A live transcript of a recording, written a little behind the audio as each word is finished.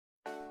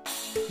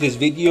This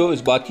video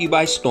is brought to you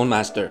by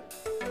Stonemaster.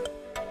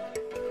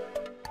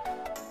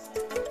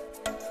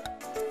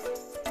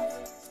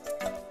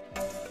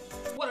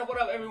 What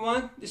up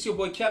everyone? This is your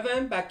boy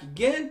Kevin back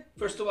again.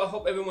 First of all, I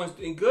hope everyone's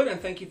doing good and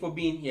thank you for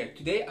being here.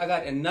 Today I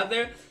got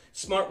another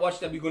smartwatch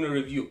that we're going to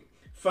review.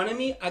 In front of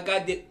me I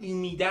got the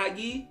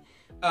UMIDIGI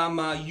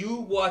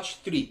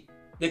UWATCH3.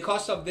 The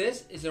cost of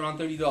this is around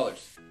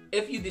 $30.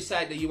 If you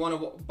decide that you want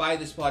to buy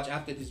this watch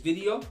after this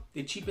video,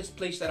 the cheapest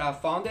place that I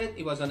found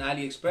it was on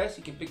AliExpress.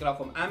 You can pick it up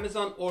from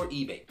Amazon or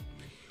eBay.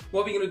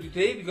 What we're going to do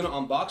today, we're going to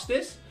unbox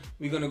this.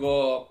 We're going to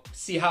go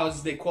see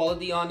how's the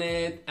quality on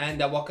it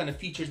and what kind of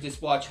features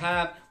this watch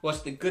have,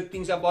 what's the good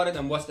things about it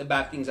and what's the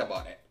bad things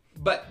about it.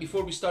 But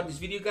before we start this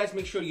video, guys,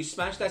 make sure you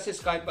smash that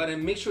subscribe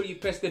button. Make sure you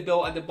press the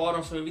bell at the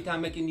bottom so every time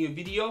I make a new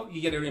video,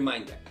 you get a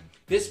reminder.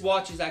 This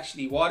watch is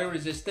actually water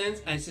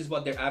resistant and this is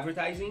what they're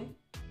advertising.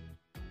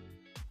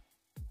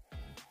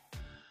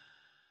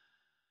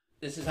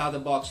 This is how the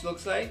box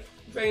looks like.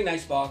 Very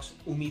nice box.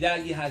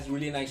 UMIDIGI has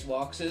really nice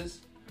boxes,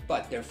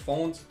 but their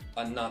phones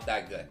are not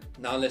that good.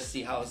 Now let's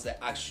see how's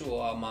the actual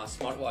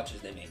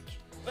smartwatches they make.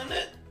 I'm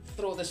gonna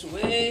throw this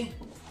away.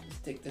 Let's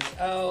take this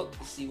out.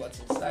 Let's see what's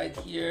inside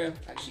here.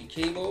 Actually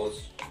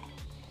cables.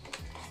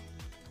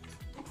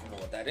 I don't know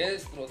what that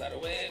is. Throw that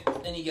away.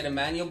 Then you get a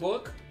manual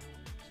book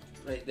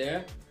right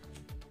there.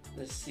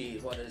 Let's see,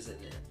 what is it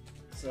in?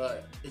 So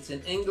it's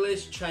in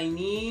English,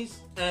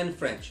 Chinese, and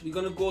French. We're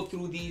gonna go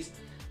through these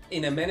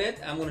in a minute.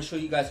 I'm going to show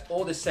you guys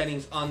all the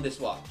settings on this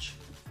watch.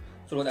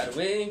 Throw that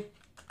away.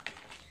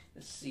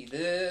 Let's see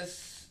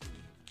this.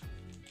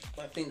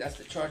 I think that's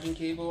the charging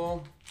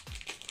cable.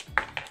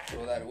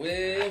 Throw that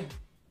away.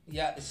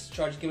 Yeah, this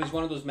charging cable is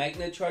one of those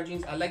magnet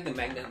chargings. I like the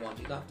magnet ones.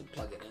 You don't have to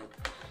plug it in.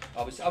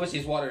 Obviously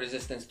it's water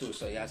resistance too,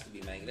 so it has to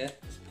be magnet.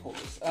 Let's pull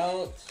this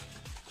out.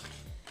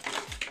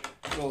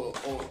 Throw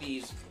all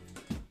these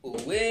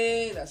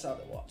away. That's how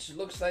the watch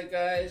looks like,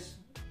 guys.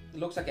 It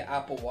looks like an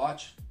Apple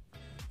Watch.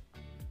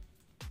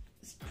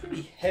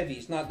 Pretty heavy,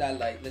 it's not that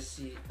light. Let's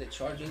see the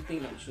charging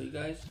thing. Let me show you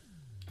guys.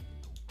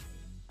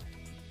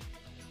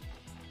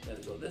 Let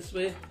it go this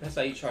way. That's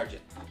how you charge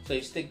it. So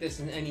you stick this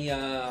in any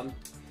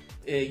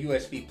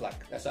USB plug.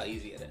 That's how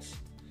easy it is.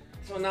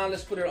 So now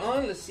let's put it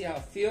on. Let's see how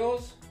it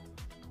feels.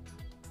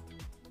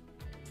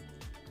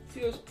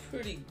 Feels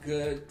pretty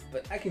good,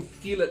 but I can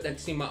feel it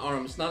that's in my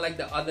arm. It's not like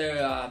the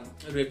other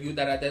review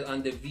that I did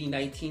on the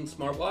V19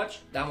 smartwatch.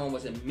 That one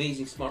was an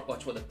amazing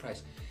smartwatch for the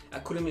price. I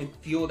couldn't even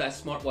feel that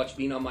smartwatch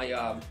being on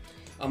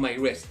my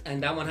wrist,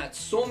 and that one had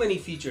so many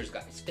features,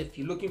 guys. If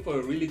you're looking for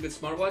a really good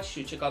smartwatch,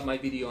 you should check out my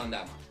video on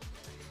that one.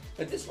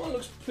 But this one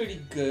looks pretty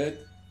good.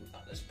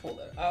 Now let's pull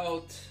that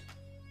out.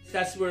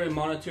 That's where it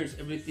monitors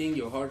everything: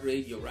 your heart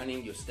rate, your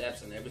running, your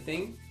steps, and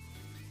everything.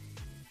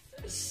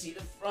 Let's see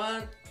the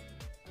front.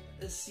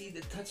 Let's see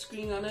the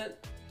touchscreen on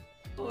it.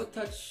 Oh,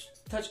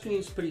 touchscreen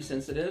is pretty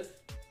sensitive.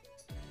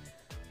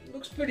 It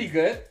looks pretty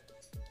good.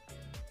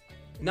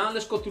 Now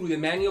let's go through the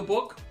manual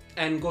book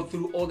and go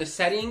through all the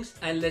settings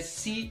and let's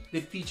see the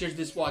features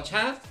this watch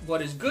has,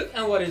 what is good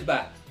and what is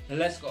bad. And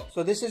let's go.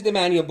 So this is the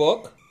manual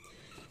book.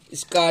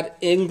 It's got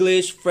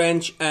English,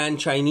 French, and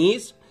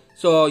Chinese.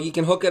 So you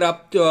can hook it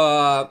up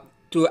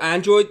to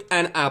Android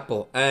and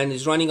Apple, and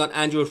it's running on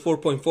Android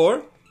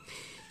 4.4.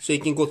 So you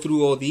can go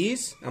through all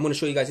these. I'm going to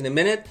show you guys in a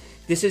minute.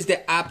 This is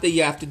the app that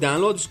you have to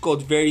download. It's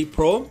called Very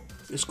Pro.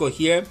 Let's go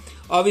here.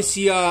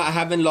 Obviously, I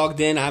haven't logged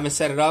in. I haven't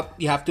set it up.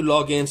 You have to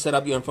log in, set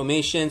up your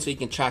information so you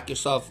can track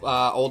yourself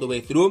all the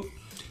way through.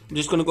 I'm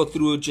just going to go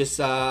through just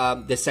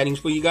the settings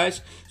for you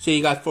guys. So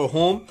you got for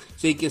home,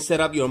 so you can set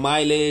up your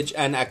mileage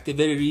and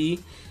activity.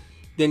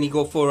 Then you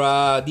go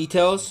for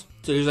details.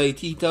 So there's all your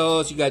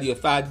details. You got your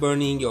fat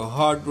burning, your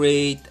heart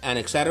rate, and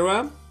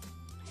etc.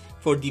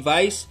 For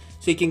device,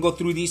 so you can go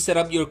through these, set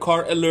up your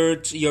car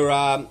alerts, your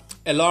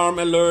alarm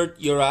alert,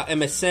 your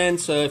MSN.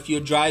 So if you're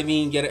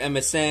driving, get an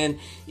MSN,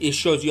 it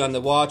shows you on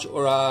the watch,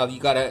 or you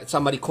got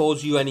somebody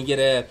calls you and you get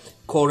a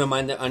call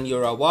reminder on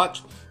your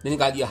watch. Then you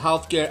got your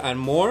healthcare and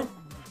more.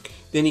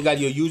 Then you got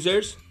your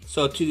users.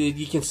 So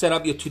you can set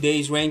up your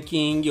today's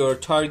ranking, your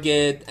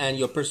target, and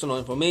your personal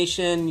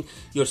information,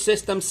 your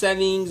system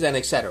settings, and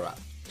etc.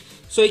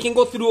 So you can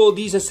go through all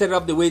these and set it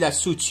up the way that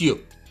suits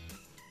you.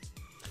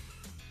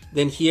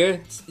 Then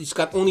here, it's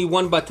got only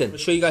one button. I'll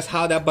show you guys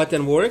how that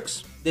button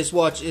works. This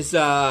watch is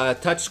a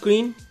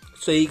touchscreen.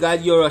 So you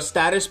got your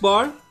status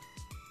bar,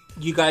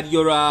 you got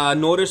your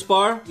notice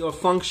bar, your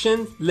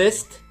function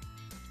list,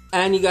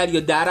 and you got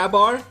your data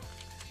bar.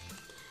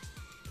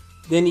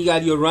 Then you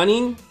got your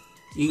running,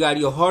 you got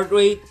your heart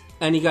rate,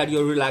 and you got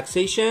your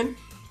relaxation.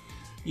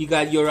 You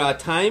got your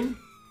time.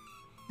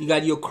 You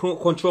got your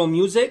control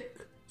music,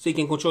 so you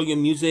can control your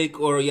music,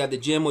 or you're at the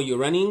gym or you're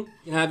running.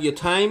 You have your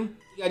time.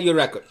 You got your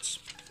records.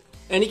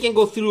 And you can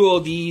go through all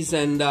these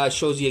and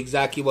shows you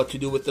exactly what to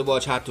do with the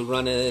watch, how to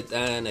run it,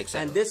 and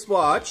etc. And this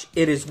watch,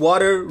 it is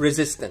water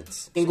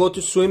resistant. You can go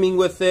to swimming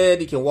with it,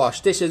 you can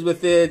wash dishes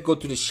with it, go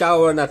to the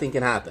shower, nothing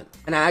can happen.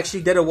 And I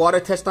actually did a water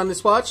test on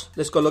this watch.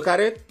 Let's go look at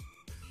it.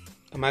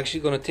 I'm actually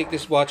going to take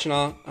this watch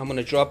now. I'm going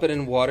to drop it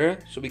in water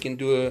so we can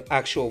do an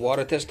actual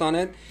water test on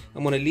it.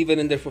 I'm going to leave it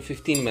in there for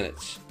 15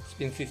 minutes. It's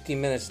been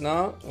 15 minutes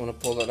now. I'm going to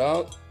pull it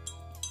out.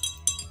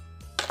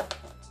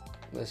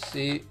 Let's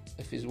see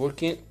if it's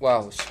working.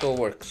 Wow, it still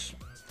works.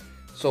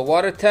 So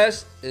water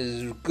test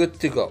is good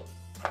to go.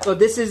 So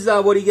this is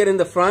what you get in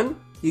the front.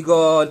 You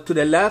go to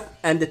the left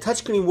and the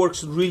touchscreen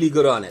works really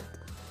good on it.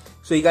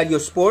 So you got your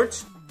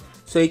sports.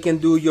 So you can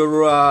do your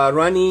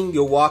running,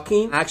 your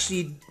walking. I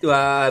actually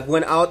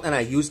went out and I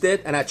used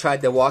it and I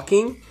tried the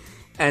walking,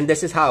 and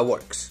this is how it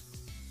works.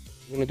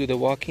 I'm gonna do the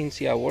walking,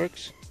 see how it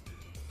works.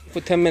 For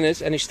 10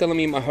 minutes and it's telling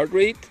me my heart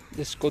rate.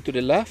 Let's go to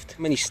the left.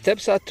 How many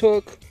steps I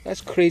took. That's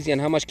crazy,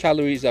 and how much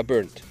calories I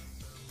burned.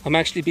 I'm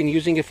actually been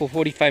using it for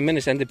 45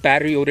 minutes and the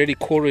battery already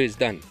quarter is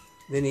done.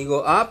 Then you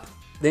go up.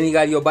 Then you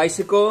got your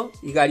bicycle,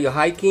 you got your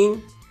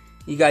hiking,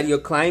 you got your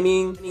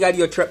climbing, you got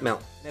your treadmill.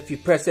 If you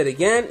press it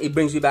again, it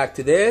brings you back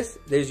to this.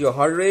 There's your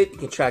heart rate. You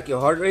can track your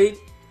heart rate.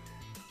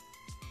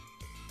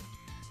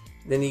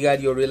 Then you got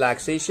your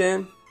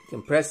relaxation. You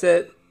can press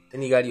it.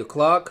 Then you got your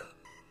clock.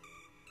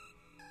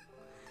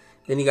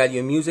 Then you got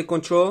your music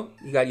control.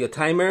 You got your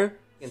timer.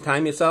 You can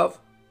time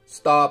yourself.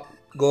 Stop.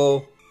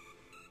 Go.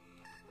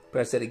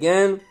 Press it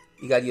again.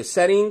 You got your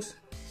settings.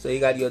 So you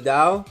got your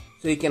dial.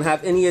 So you can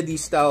have any of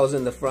these styles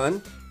in the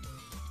front.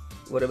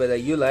 Whatever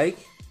that you like.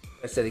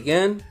 Press it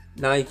again.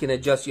 Now you can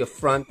adjust your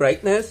front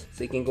brightness.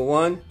 So you can go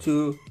 1,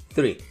 2,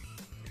 3.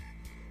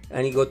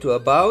 And you go to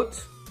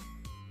about.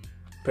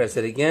 Press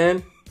it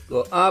again.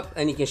 Go up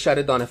and you can shut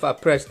it down. If I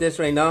press this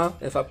right now,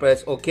 if I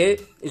press OK,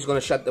 it's going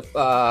to shut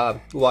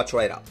the watch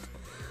right out.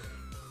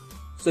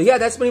 So yeah,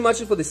 that's pretty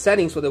much it for the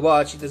settings for the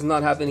watch. It does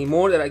not have any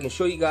more that I can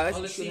show you guys.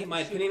 Honestly,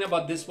 my opinion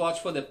about this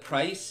watch for the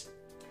price,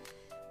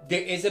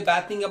 there is a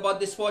bad thing about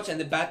this watch, and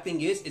the bad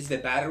thing is the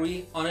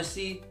battery.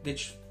 Honestly,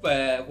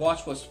 the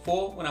watch was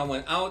full when I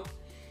went out.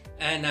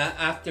 And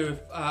after,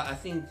 I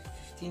think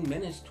 15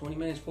 minutes, 20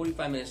 minutes,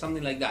 45 minutes,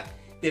 something like that,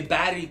 the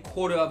battery,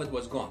 quarter of it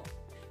was gone.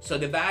 So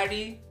the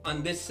battery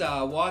on this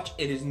watch,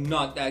 it is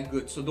not that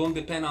good. So don't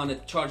depend on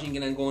it charging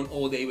it and going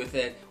all day with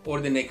it or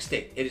the next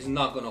day. It is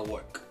not going to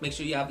work. Make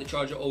sure you have the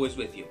charger always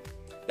with you.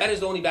 That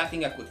is the only bad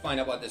thing I could find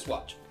about this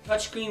watch.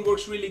 Touchscreen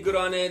works really good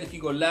on it. If you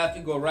go left,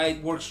 you go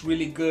right, works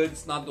really good.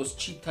 It's not those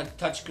cheap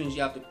touchscreens.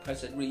 You have to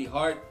press it really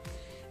hard.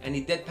 And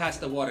it did pass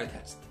the water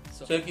test.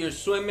 So if you're a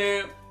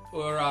swimmer,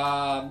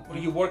 or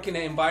you work in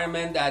an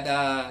environment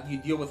that you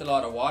deal with a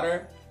lot of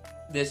water,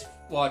 this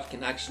watch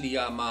can actually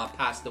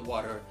pass the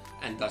water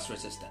and dust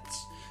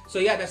resistance. So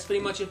yeah, that's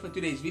pretty much it for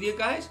today's video,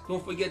 guys.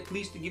 Don't forget,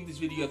 please, to give this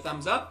video a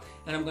thumbs up,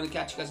 and I'm going to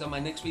catch you guys on my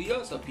next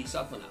video. So peace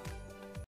out for now.